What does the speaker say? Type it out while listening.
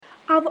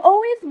I've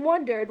always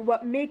wondered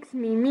what makes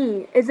me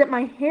me. Is it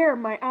my hair,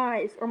 my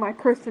eyes, or my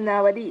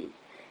personality?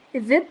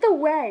 Is it the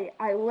way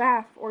I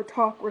laugh or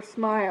talk or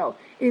smile?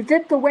 Is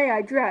it the way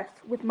I dress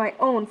with my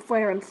own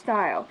flair and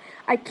style?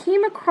 I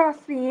came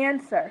across the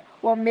answer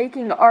while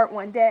making art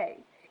one day.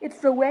 It's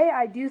the way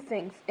I do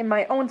things in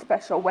my own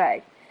special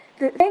way.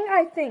 The thing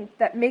I think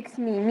that makes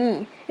me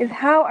me is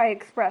how I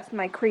express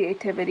my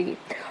creativity.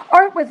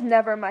 Art was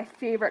never my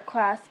favorite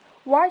class.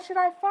 Why should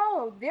I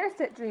follow their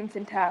set dreams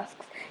and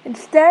tasks?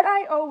 Instead,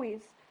 I always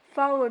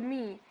followed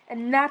me,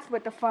 and that's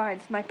what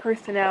defines my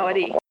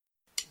personality.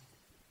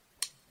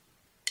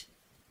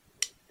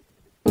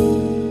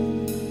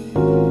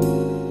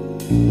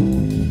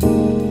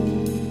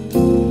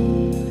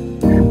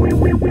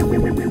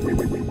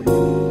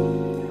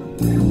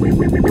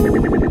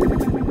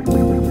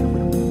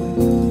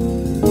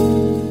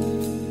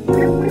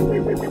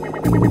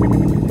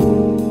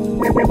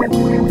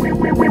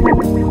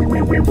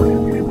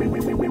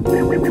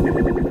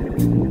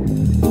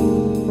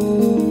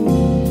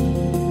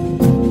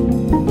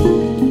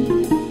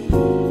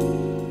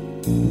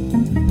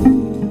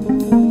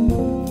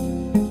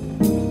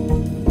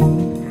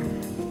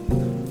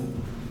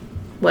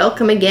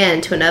 Welcome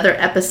again to another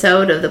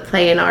episode of the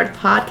Play and Art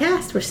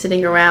podcast. We're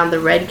sitting around the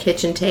red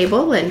kitchen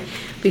table, and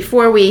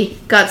before we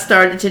got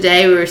started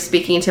today, we were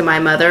speaking to my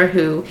mother,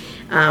 who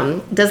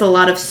does a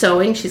lot of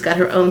sewing. She's got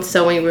her own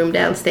sewing room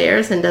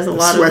downstairs and does a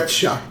lot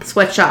Sweatshop.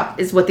 Sweatshop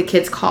is what the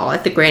kids call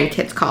it. The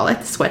grandkids call it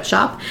the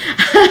sweatshop.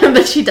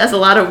 But she does a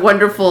lot of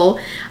wonderful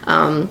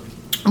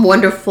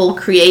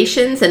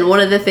creations, and one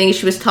of the things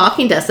she was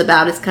talking to us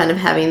about is kind of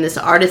having this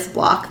artist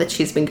block that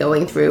she's been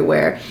going through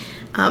where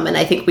and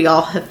I think we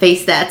all have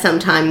faced that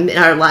sometime in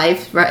our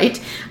life, right?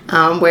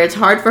 Where it's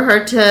hard for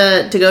her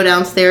to go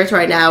downstairs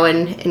right now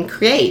and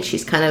create.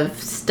 She's kind of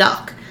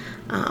stuck.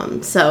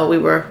 So we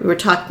were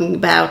talking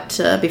about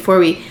before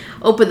we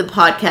opened the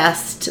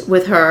podcast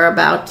with her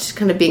about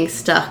kind of being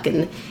stuck.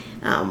 And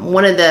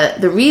one of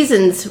the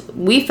reasons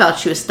we felt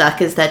she was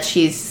stuck is that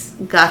she's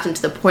gotten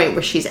to the point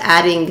where she's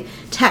adding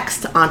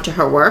text onto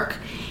her work.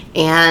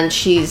 And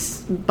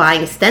she's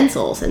buying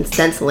stencils and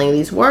stenciling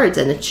these words,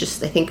 and it's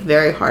just, I think,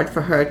 very hard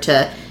for her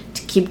to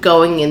keep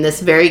going in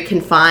this very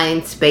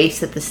confined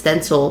space that the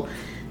stencil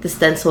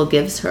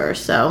gives her.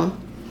 So,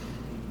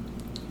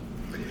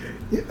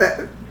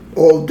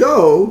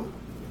 although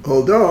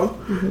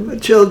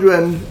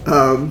children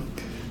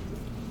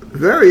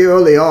very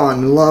early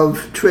on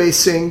love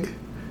tracing,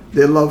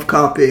 they love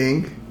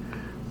copying,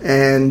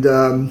 and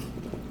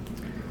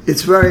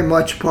it's very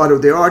much part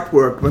of their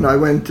artwork. When I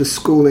went to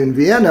school in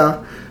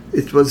Vienna,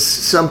 it was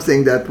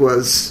something that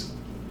was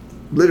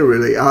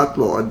literally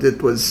outlawed.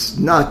 It was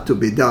not to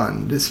be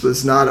done. This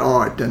was not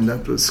art, and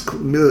that was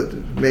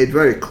made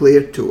very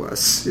clear to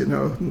us, you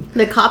know.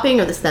 The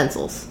copying or the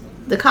stencils?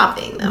 The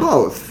copying, though.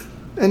 Both.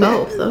 And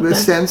Both, okay. The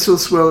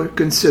stencils were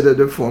considered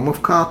a form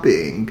of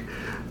copying.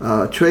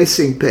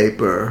 Tracing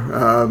paper,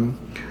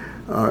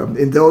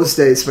 in those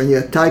days when you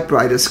had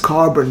typewriters,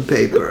 carbon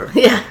paper.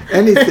 Yeah.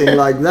 Anything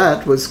like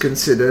that was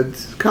considered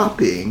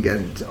copying,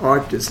 and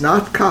art does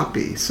not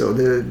copy. So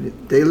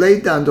they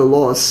laid down the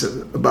laws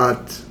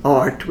about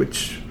art,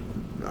 which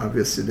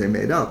obviously they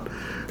made up,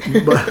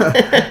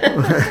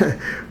 but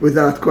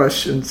without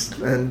questions,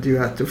 and you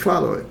had to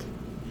follow it.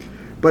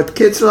 But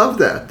kids love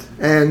that.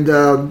 And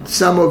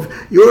some of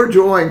your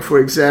drawing, for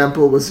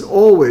example, was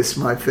always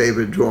my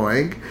favorite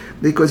drawing,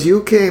 because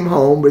you came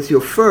home with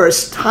your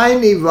first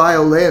tiny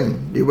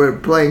violin. You were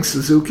playing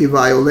Suzuki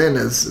violin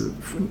as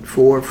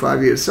 4 or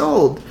 5 years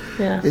old.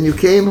 Yeah. And you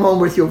came home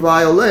with your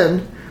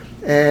violin,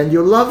 and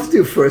you loved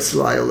your first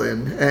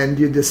violin, and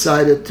you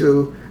decided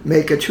to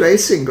make a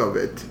tracing of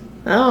it.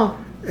 Oh.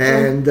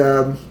 And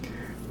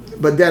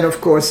but then, of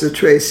course, the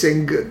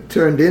tracing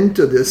turned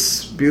into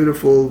this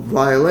beautiful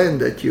violin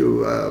that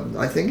you,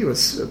 I think it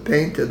was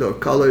painted or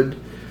colored.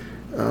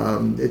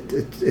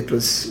 It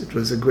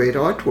was a great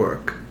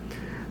artwork.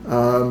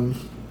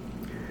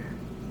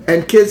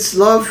 And kids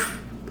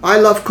I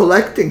love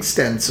collecting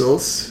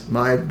stencils,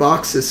 my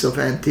boxes of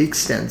antique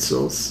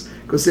stencils,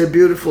 because they're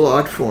beautiful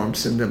art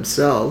forms in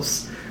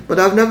themselves. But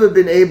I've never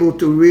been able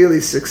to really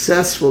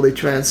successfully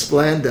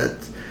transplant that.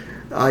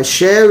 I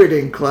share it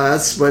in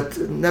class, but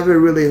never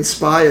really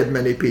inspired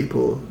many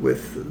people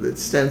with the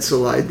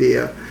stencil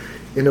idea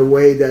in a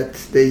way that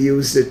they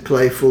used it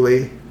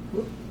playfully,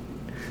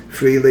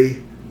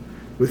 freely,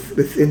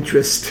 with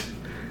interest.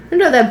 I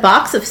know that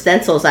box of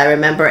stencils I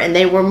remember, and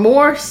they were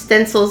more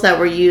stencils that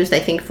were used, I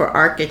think, for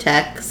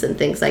architects and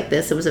things like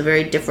this. It was a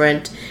very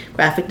different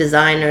graphic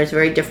designers,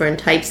 very different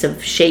types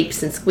of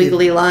shapes and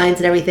squiggly lines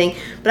and everything.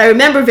 But I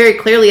remember very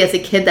clearly as a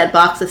kid that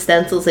box of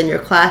stencils in your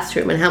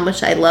classroom and how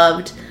much I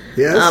loved.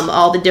 Yes.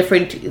 All the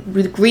different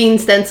green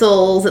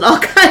stencils and all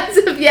kinds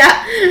of,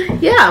 yeah.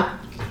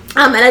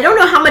 And I don't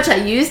know how much I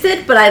used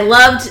it, but I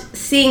loved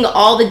seeing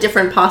all the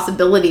different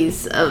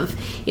possibilities of,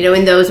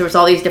 in those there was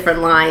all these different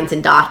lines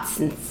and dots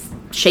and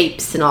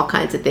shapes and all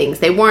kinds of things.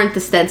 They weren't the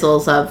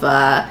stencils of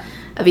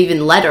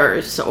even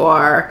letters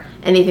or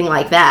anything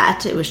like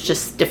that. It was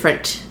just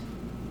different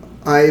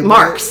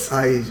marks.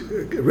 I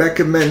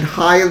recommend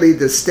highly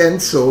the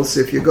stencils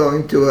if you're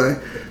going to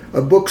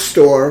a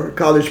bookstore, a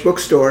college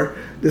bookstore.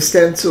 The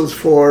stencils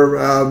for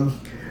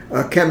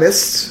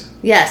chemists.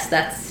 Yes,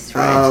 that's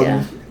right.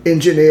 Yeah.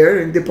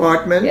 Engineering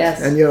department.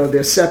 Yes. And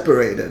they're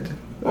separated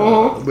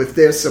with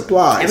their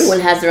supplies. Everyone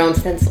has their own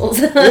stencils.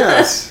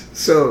 Yes.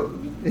 So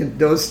in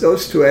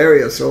those two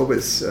areas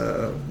always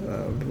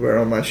were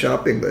on my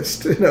shopping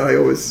list. I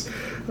always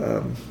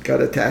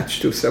got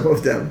attached to some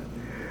of them.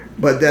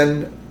 But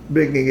then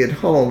bringing it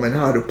home and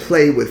how to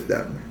play with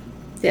them.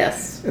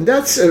 Yes. And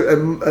that's a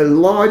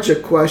larger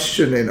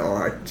question in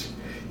art.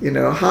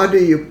 How do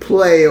you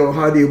play or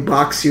how do you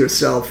box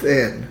yourself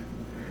in?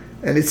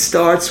 And it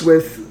starts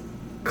with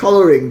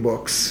coloring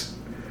books.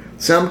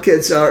 Some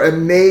kids are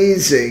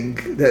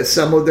amazing that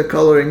some of the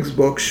coloring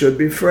books should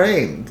be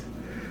framed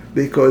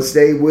because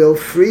they will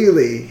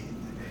freely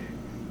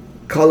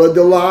color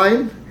the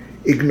line,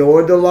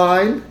 ignore the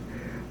line,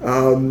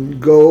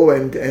 go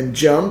and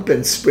jump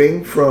and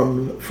spring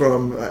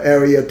from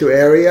area to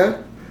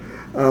area.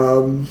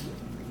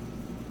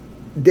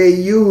 They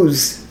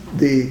use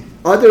the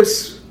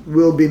others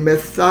will be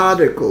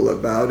methodical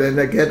about and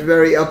they get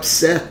very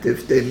upset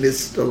if they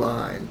miss the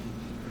line.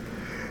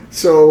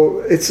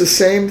 So it's the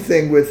same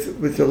thing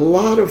with a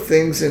lot of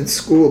things in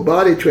school.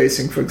 Body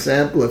tracing, for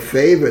example, a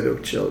favorite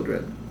of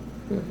children.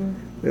 Mm-hmm.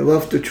 They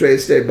love to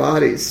trace their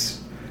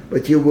bodies.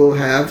 But you will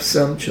have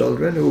some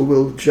children who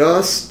will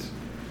just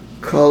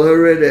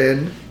color it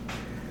in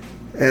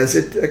as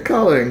a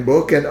coloring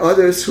book, and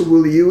others who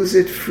will use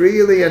it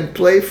freely and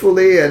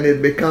playfully, and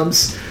it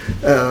becomes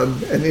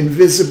an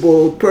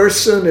invisible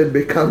person. It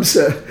becomes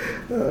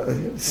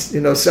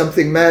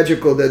something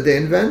magical that they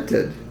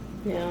invented.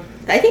 Yeah,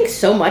 I think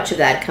so much of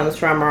that comes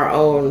from our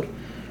own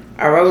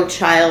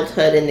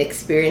childhood and the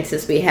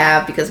experiences we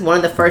have. Because one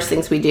of the first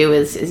things we do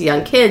as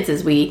young kids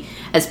is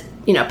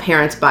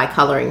parents buy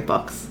coloring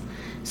books.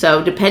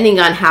 So depending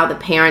on how the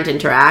parent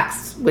interacts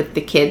with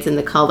the kids in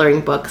the coloring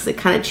books, it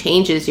kind of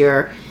changes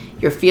your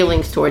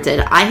feelings towards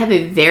it. I have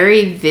a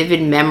very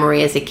vivid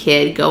memory as a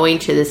kid going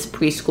to this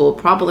preschool,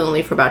 probably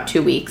only for about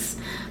 2 weeks.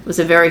 It was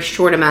a very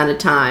short amount of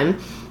time.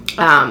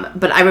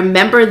 But I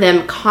remember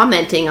them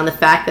commenting on the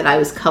fact that I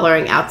was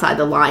coloring outside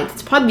the lines.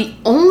 It's probably the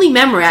only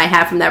memory I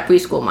have from that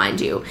preschool, mind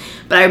you.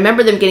 But I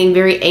remember them getting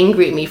very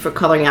angry at me for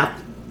coloring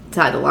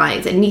outside the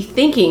lines. And me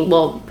thinking,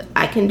 well,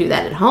 I can do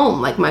that at home.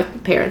 Like, my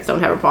parents don't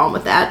have a problem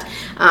with that.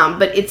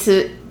 But it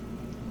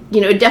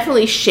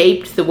definitely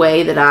shaped the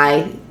way that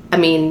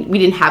we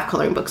didn't have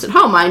coloring books at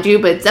home, mind you,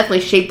 but it definitely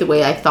shaped the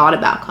way I thought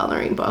about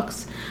coloring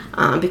books.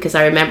 Because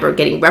I remember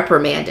getting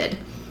reprimanded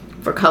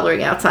for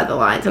coloring outside the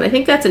lines. And I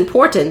think that's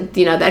important,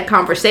 that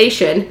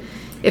conversation.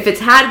 If it's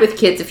had with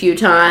kids a few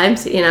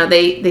times,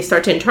 they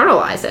start to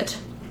internalize it.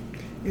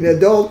 In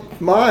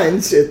adult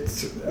minds,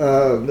 it's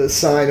the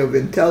sign of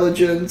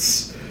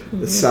intelligence,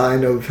 the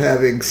sign of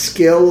having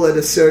skill at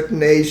a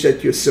certain age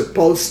that you're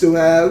supposed to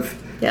have.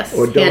 Yes,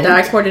 or don't.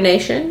 Hand-eye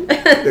coordination.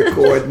 The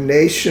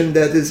coordination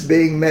that is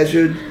being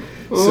measured.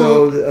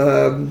 So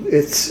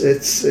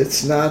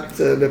it's not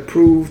an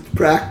approved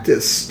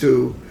practice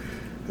to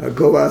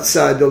go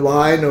outside the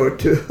line or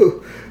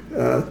to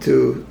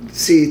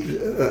see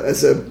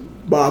as a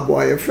barbed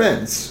wire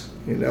fence.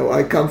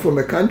 I come from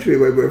a country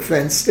where we're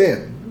fenced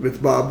in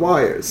with barbed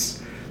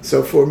wires.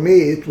 So for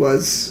me, it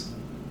was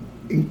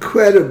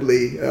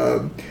incredibly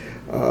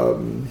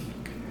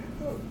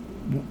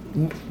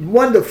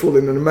wonderful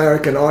in an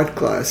American art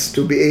class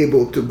to be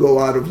able to go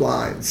out of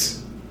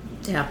lines.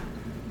 Yeah.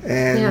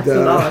 And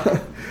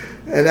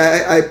and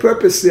I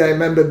purposely, I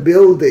remember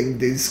building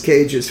these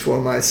cages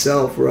for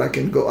myself where I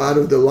can go out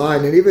of the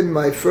line. And even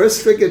my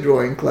first figure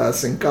drawing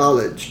class in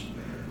college,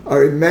 I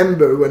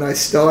remember when I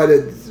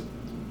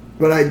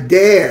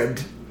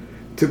dared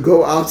to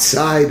go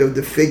outside of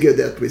the figure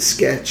that we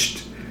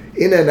sketched,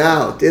 in and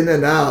out,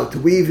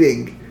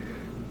 weaving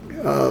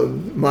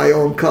my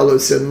own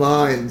colors and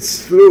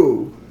lines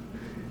through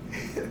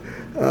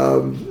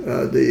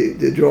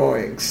the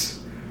drawings.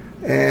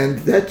 And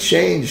that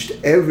changed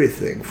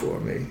everything for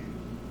me.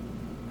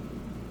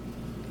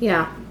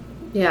 Yeah.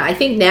 I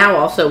think now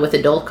also with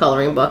adult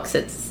coloring books,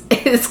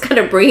 it's kind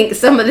of bringing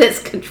some of this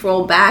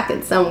control back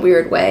in some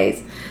weird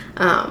ways.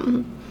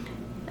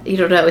 You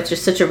don't know. It's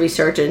just such a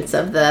resurgence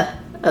of the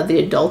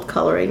adult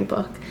coloring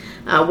book.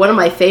 One of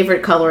my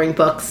favorite coloring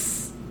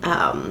books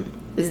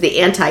is the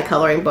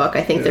anti-coloring book.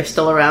 I think they're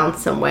still around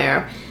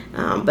somewhere,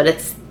 but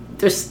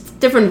there's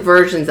different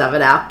versions of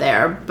it out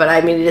there. But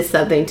I mean, it is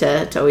something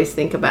to always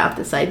think about,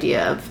 this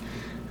idea of.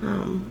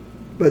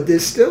 But they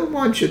still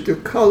want you to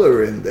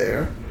color in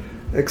there,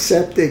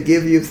 except they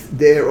give you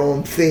their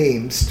own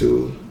themes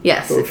to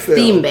fulfill. It's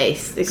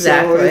theme-based,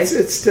 exactly. So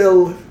it's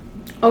still.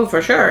 Oh,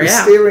 for sure, the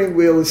steering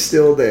wheel is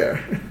still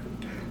there.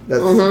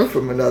 That's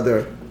from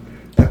another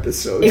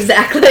episode.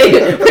 Exactly.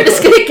 We're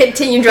just going to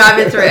continue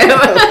driving through.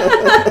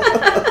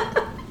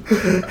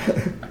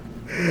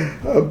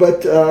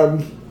 But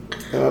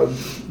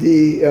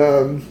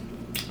the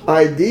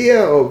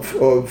idea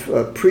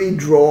of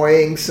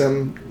pre-drawing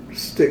some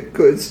stick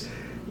goods,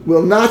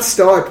 will not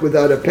start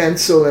without a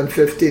pencil and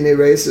 15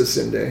 erasers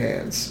in their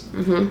hands.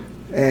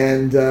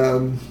 And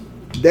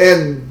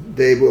then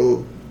they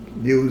will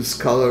use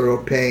color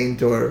or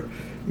paint or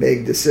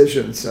make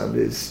decisions on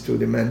these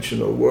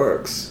two-dimensional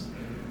works.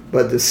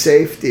 But the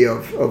safety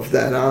of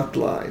that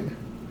outline,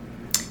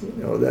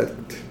 that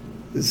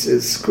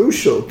is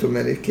crucial to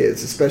many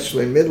kids,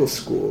 especially in middle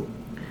school.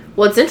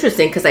 Well, it's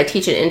interesting because I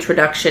teach an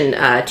introduction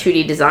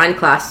 2D design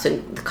class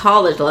at the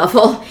college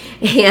level,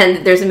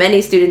 and there's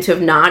many students who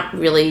have not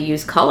really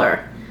used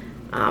color,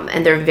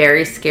 and they're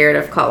very scared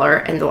of color,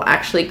 and they'll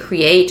actually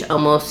create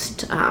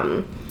almost,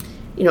 a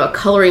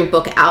coloring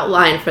book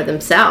outline for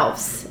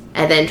themselves,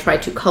 and then try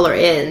to color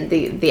in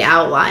the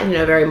outline,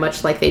 very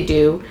much like they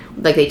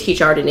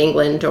teach art in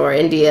England or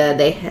India.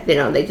 They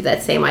do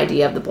that same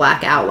idea of the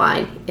black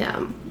outline.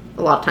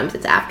 A lot of times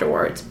it's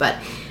afterwards, but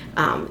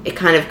it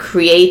kind of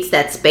creates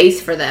that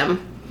space for them.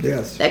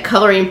 Yes. That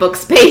coloring book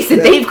space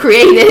that they've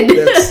created.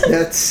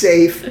 That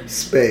safe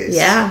space.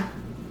 Yeah.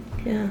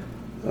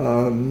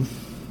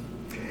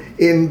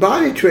 In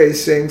body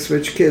tracings,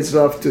 which kids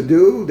love to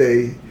do,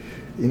 the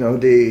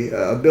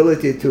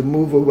ability to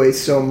move away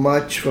so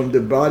much from the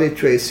body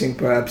tracing,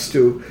 perhaps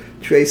to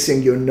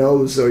tracing your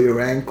nose or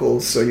your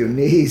ankles or your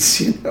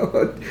knees,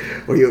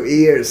 or your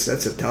ears.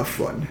 That's a tough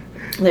one.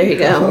 There you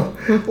go.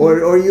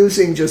 or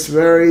using just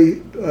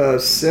very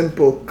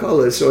simple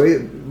colors, or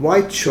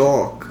white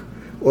chalk,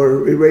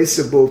 or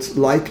erasable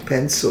light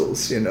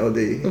pencils.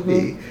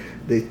 The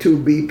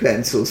 2B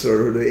pencils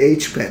or the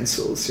H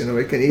pencils.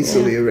 We can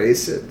easily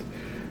erase it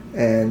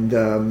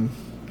and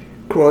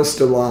cross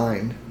the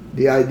line.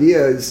 The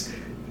idea is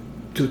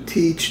to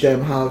teach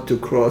them how to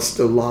cross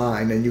the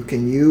line, and you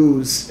can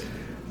use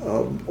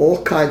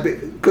all kinds,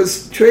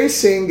 because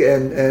tracing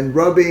and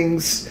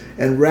rubbings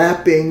and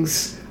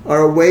wrappings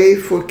are a way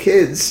for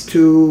kids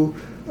to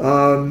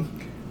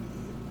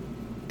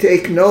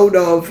take note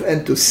of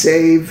and to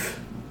save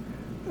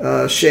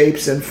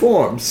shapes and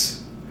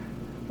forms.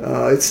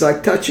 It's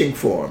like touching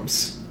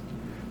forms.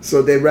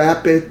 So they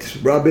wrap it,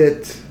 rub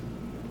it,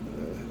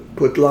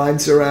 put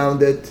lines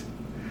around it,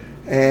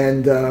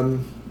 and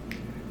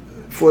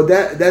for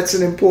that's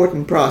an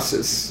important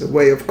process, a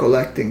way of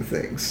collecting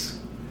things,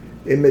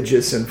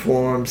 images and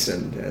forms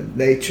and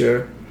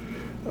nature.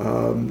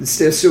 It's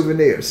their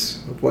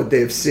souvenirs of what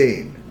they've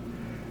seen.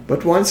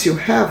 But once you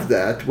have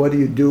that, what do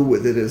you do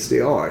with it as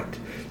the art?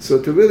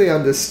 So to really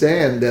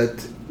understand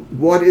that,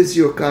 what is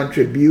your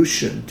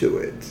contribution to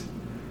it?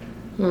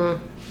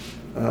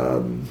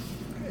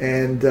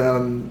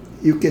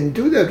 You can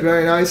do that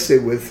very nicely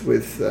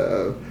with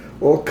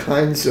all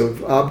kinds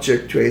of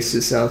object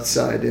traces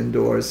outside,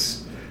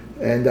 indoors,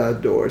 and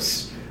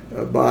outdoors.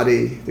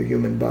 The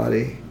human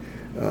body.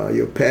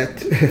 Your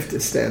pet, if to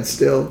stand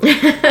still.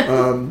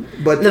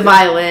 But the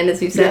violin,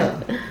 as you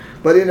said. Yeah.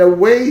 But in a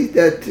way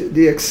that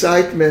the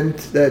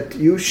excitement that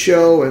you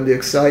show and the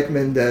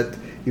excitement that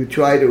you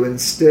try to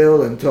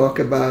instill and talk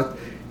about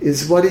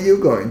is, what are you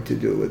going to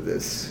do with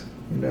this?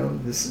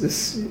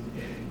 This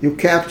you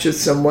captured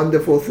some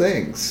wonderful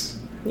things.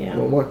 Yeah.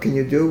 Well, what can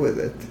you do with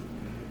it?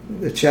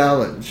 The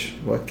challenge,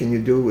 what can you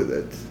do with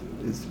it,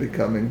 is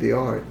becoming the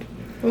art.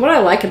 And what I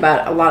like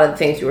about a lot of the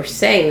things you were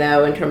saying,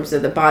 though, in terms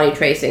of the body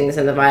tracings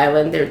and the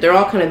violin, they're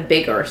all kind of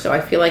bigger. So I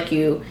feel like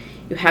you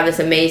have this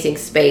amazing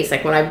space.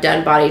 Like when I've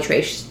done body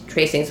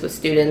tracings with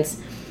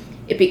students,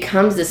 it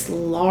becomes this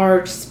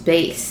large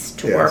space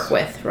to work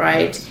with,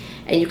 right? Yes.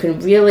 And you can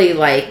really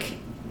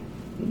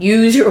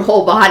use your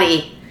whole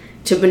body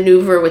to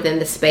maneuver within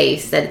the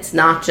space. That it's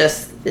not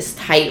just this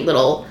tight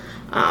little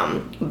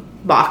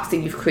box that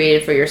you've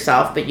created for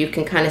yourself, but you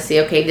can kind of see,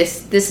 okay,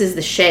 this is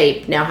the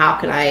shape. Now how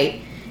can I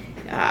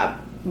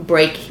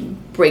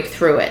break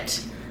through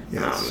it?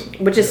 Yes.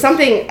 Which is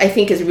something I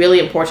think is really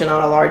important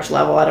on a large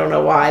level. I don't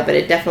know why, but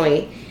it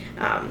definitely,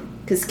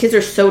 because kids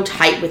are so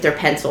tight with their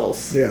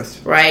pencils. Yes.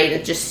 Right?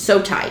 It's just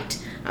so tight.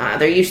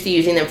 They're used to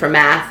using them for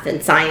math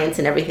and science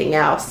and everything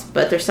else,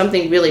 but there's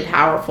something really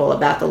powerful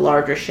about the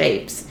larger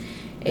shapes.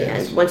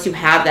 And once you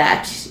have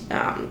that,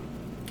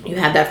 you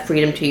have that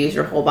freedom to use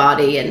your whole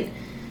body and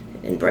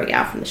break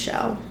out from the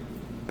shell.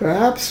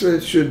 Perhaps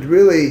it should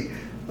really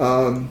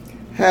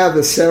have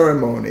a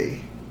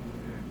ceremony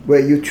where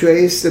you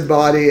trace the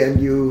body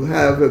and you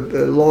have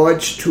a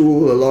large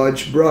tool, a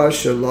large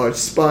brush, a large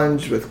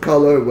sponge with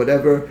color,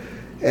 whatever,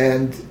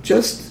 and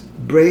just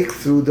break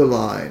through the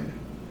line.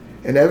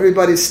 And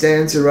everybody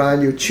stands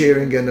around you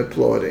cheering and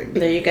applauding.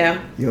 There you go.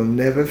 You'll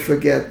never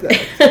forget that.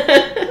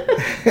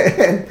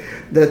 And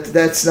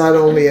that's not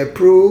only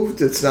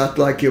approved, it's not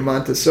like your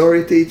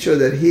Montessori teacher,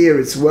 that here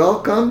it's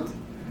welcomed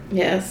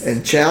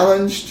and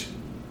challenged.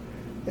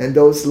 And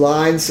those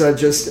lines are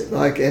just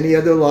like any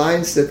other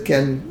lines that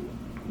can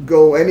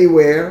go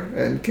anywhere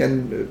and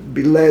can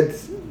be led,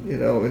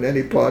 in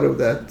any part of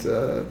that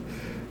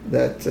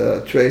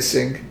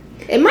tracing.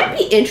 It might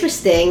be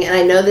interesting, and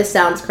I know this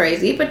sounds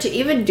crazy, but to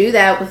even do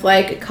that with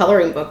a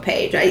coloring book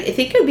page, I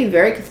think it would be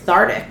very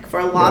cathartic for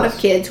a lot of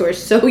kids who are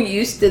so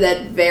used to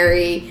that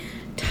very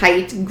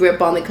tight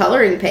grip on the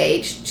coloring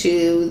page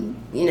to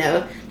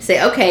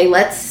say, okay,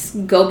 let's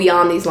go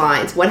beyond these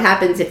lines. What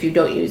happens if you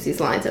don't use these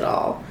lines at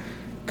all?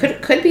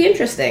 Could be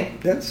interesting.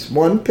 That's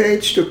one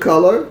page to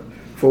color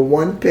for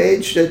one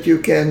page that you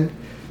can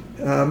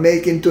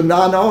make into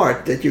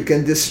non-art, that you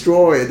can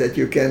destroy, that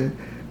you can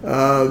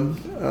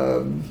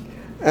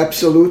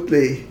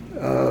absolutely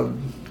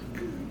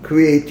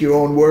create your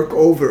own work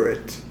over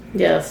it.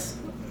 Yes.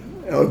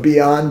 Or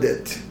beyond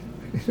it.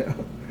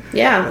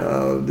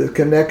 Yeah. The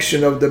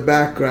connection of the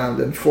background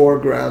and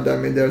foreground. I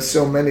mean, there's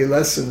so many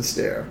lessons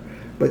there.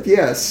 But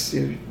yes,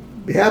 you'd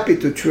be happy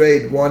to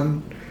trade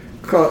one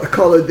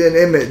colored in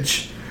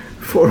image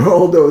for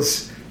all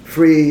those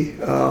free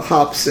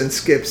hops and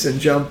skips and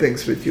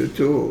jumpings with you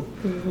too,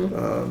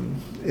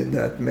 in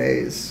that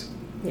maze.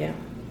 Yeah.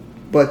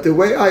 But the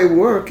way I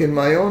work in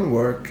my own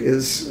work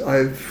is,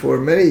 for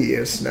many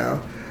years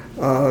now,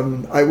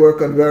 I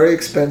work on very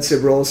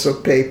expensive rolls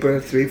of paper,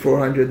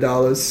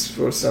 $300-400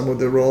 for some of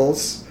the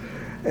rolls,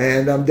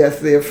 and I'm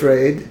deathly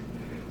afraid.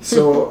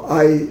 So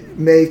I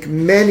make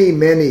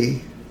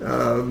many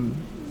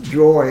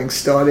drawings,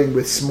 starting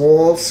with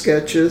small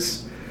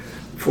sketches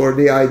for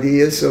the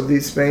ideas of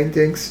these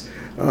paintings.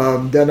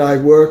 Then I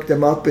work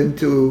them up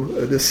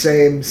into the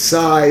same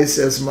size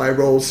as my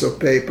rolls of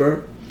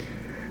paper,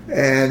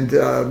 and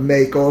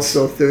make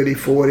also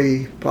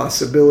 30-40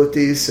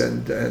 possibilities,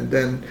 and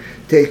then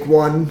take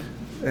one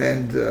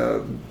and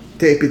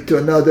tape it to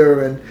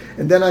another,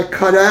 and then I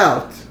cut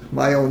out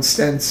my own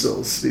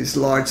stencils, these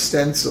large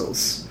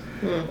stencils,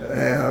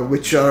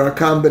 which are a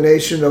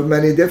combination of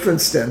many different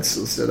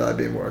stencils that I've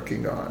been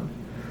working on.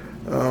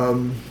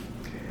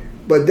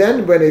 But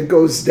then when it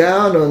goes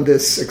down on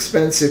this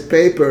expensive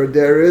paper,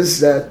 there is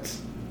that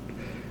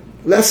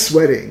less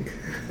sweating,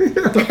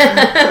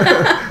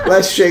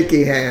 less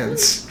shaky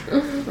hands.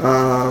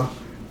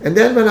 And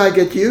then when I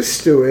get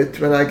used to it,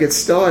 when I get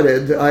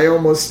started, I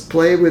almost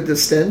play with the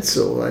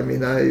stencil. I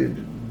mean, I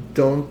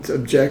don't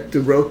object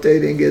to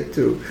rotating it,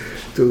 to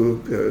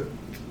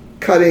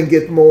cutting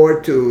it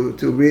more, to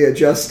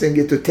readjusting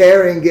it, to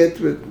tearing it,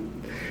 with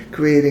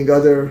creating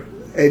other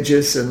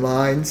edges and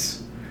lines.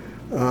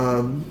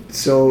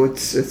 So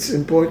it's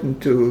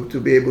important to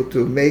be able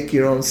to make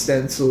your own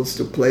stencils,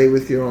 to play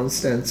with your own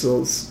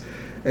stencils,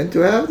 and to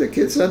have the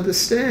kids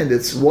understand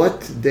it's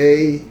what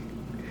they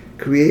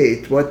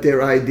create, what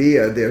their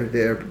idea,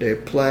 their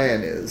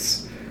plan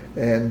is,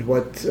 and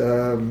what,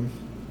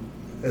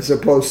 as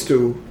opposed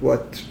to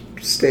what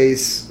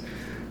stays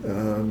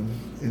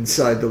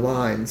inside the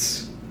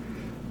lines.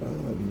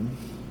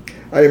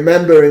 I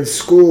remember in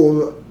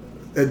school,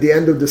 at the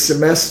end of the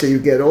semester, you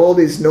get all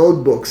these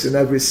notebooks in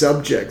every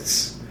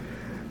subject,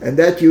 and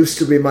that used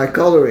to be my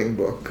coloring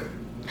book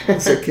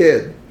as a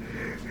kid.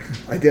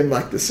 I didn't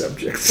like the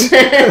subjects.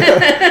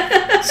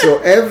 So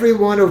every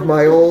one of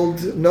my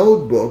old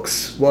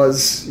notebooks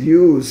was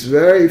used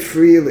very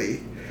freely,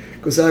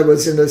 because I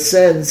was, in a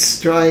sense,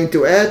 trying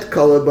to add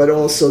color but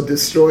also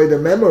destroy the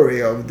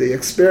memory of the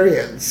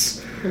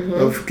experience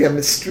of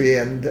chemistry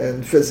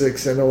and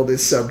physics and all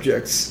these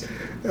subjects.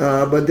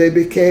 But they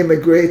became a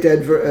great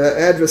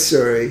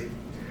adversary,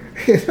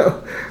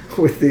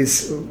 with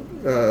these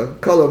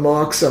color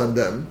marks on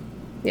them.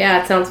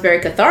 Yeah, it sounds very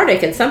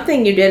cathartic, and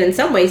something you did in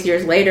some ways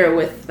years later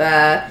with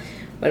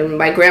when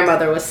my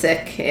grandmother was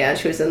sick and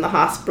she was in the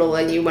hospital,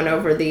 and you went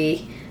over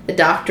the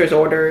doctor's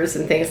orders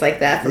and things like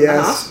that from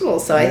the hospital.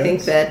 So I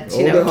think that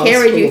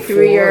carried you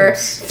through your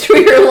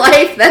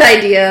life, that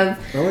idea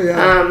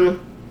of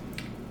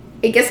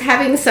I guess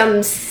having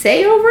some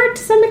say over it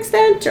to some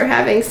extent, or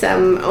having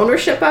some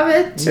ownership of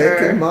it,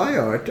 making my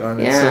art on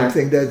it,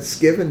 something that's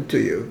given to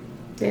you.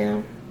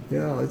 Yeah.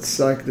 Yeah, it's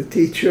like the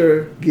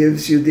teacher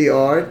gives you the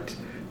art,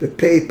 the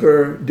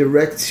paper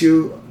directs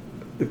you,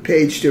 the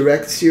page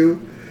directs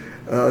you.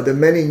 The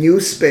many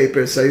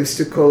newspapers, I used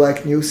to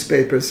collect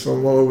newspapers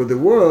from all over the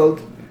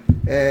world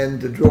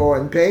and draw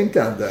and paint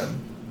on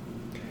them.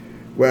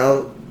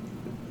 Well,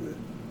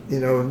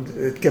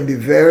 it can be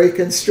very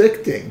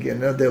constricting,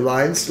 the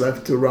lines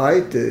left to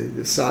right,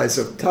 the size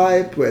of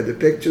type, where the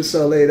pictures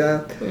are laid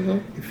out.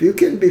 If you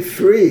can be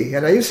free,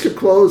 and I used to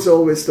close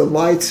always the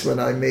lights when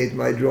I made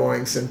my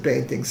drawings and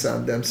paintings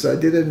on them, so I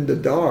did it in the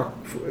dark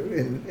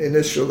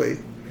initially.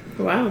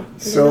 Wow.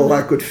 So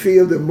I could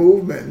feel the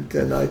movement,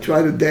 and I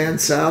try to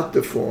dance out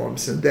the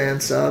forms and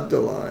dance out the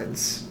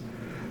lines.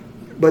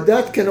 But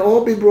that can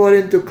all be brought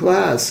into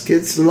class.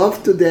 Kids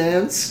love to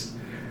dance.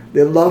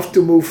 They love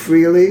to move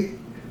freely.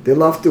 They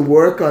love to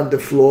work on the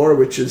floor,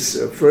 which is,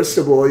 first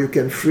of all, you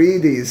can free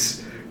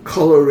these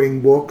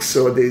coloring books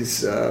or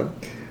these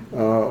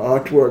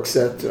artworks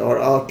that are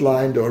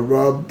outlined or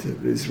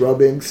rubbed, these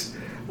rubbings,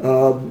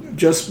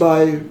 just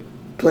by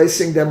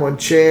placing them on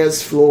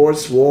chairs,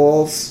 floors,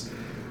 walls,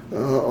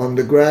 on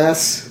the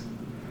grass.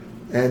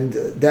 And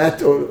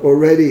that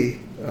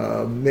already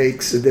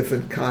makes a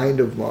different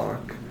kind of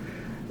mark.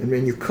 And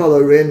when you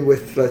color in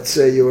with, let's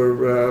say,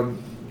 your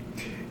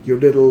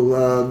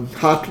little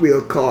Hot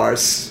Wheel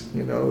cars,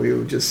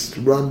 you just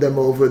run them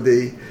over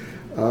the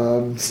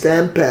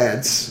stamp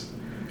pads.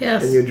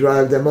 Yes. And you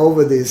drive them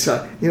over these,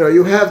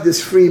 you have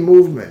this free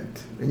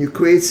movement. And you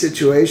create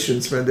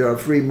situations when there are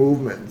free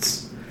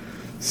movements.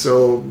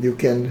 So you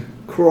can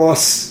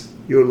cross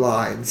your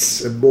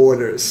lines and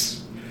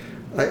borders.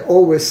 I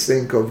always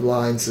think of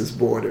lines as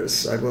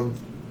borders.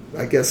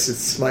 I guess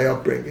it's my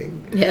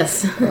upbringing.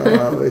 Yes.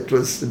 It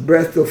was the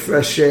breath of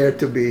fresh air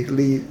to be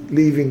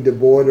leaving the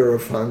border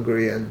of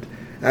Hungary and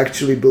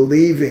actually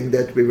believing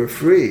that we were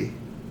free.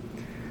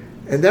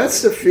 And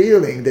that's the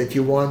feeling that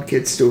you want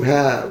kids to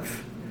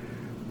have,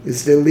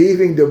 is they're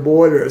leaving the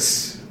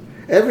borders.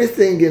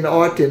 Everything in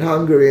art in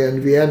Hungary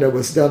and Vienna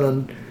was done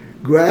on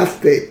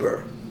graph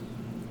paper.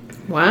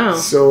 Wow.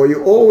 So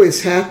you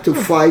always had to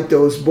fight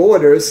those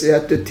borders,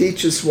 yet the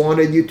teachers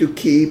wanted you to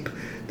keep.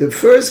 The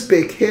first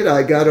big hit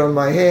I got on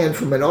my hand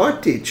from an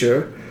art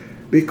teacher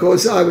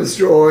because I was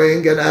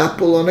drawing an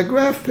apple on a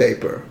graph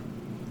paper.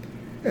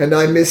 And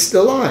I missed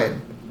the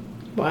line.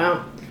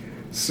 Wow.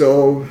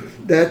 So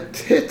that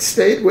hit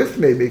stayed with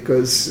me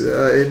because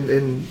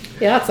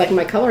Yeah, it's like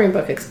my coloring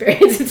book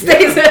experience. It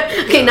stays.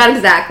 Okay, not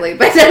exactly,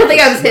 but I don't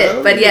think I was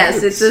hit. But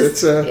yes,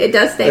 it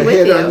does stay with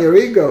you. A hit you. on your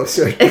ego,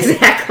 certainly.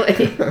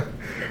 Exactly.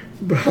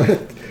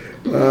 But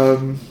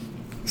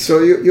so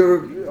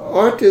your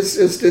art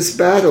is this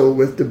battle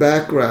with the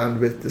background,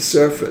 with the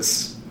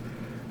surface.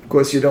 Of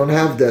course, you don't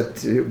have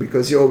that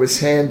because you're always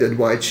handed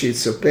white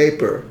sheets of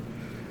paper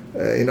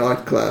in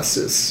art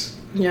classes.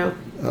 Yeah.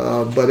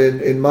 But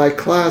in my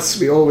class,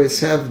 we always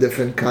have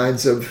different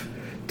kinds of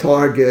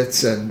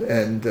targets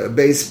and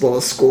baseball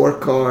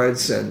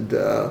scorecards and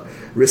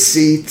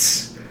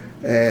receipts.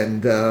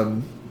 And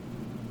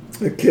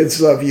the kids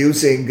love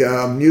using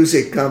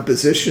music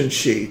composition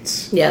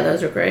sheets. Yeah,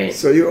 those are great.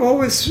 So you're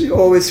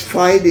always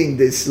finding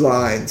these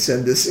lines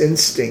and this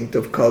instinct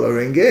of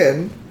coloring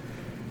in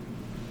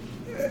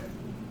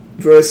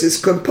versus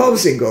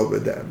composing over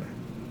them.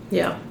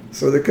 Yeah.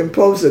 So the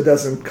composer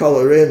doesn't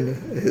color in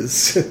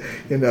his,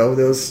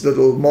 those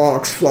little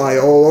marks fly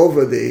all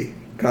over the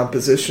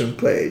composition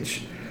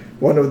page.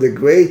 One of the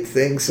great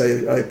things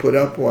I put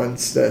up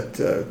once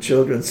that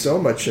children so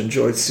much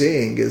enjoyed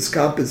seeing is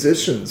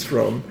compositions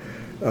from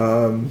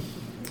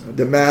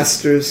the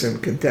masters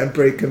and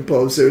contemporary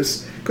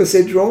composers, because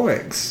they're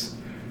drawings.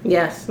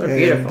 Yes, they're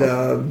beautiful.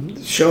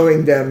 And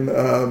showing them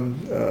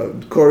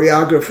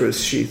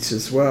choreographers' sheets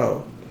as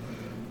well,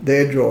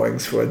 their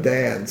drawings for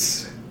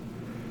dance.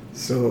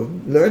 So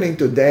learning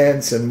to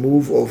dance and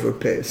move over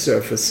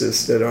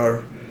surfaces that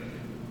are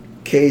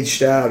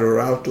caged out or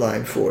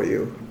outlined for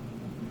you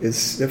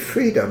is the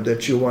freedom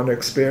that you want to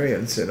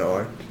experience in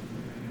art.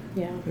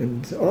 Yeah.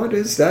 And art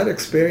is that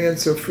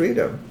experience of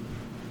freedom.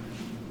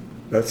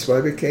 That's why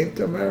we came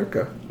to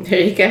America.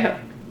 There you go.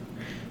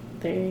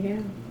 There you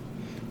go.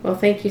 Well,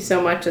 thank you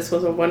so much. This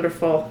was a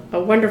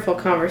wonderful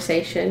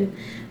conversation.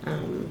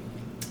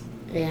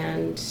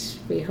 And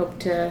we hope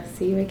to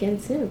see you again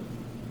soon.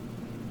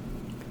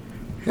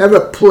 Have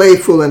a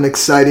playful and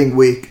exciting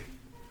week.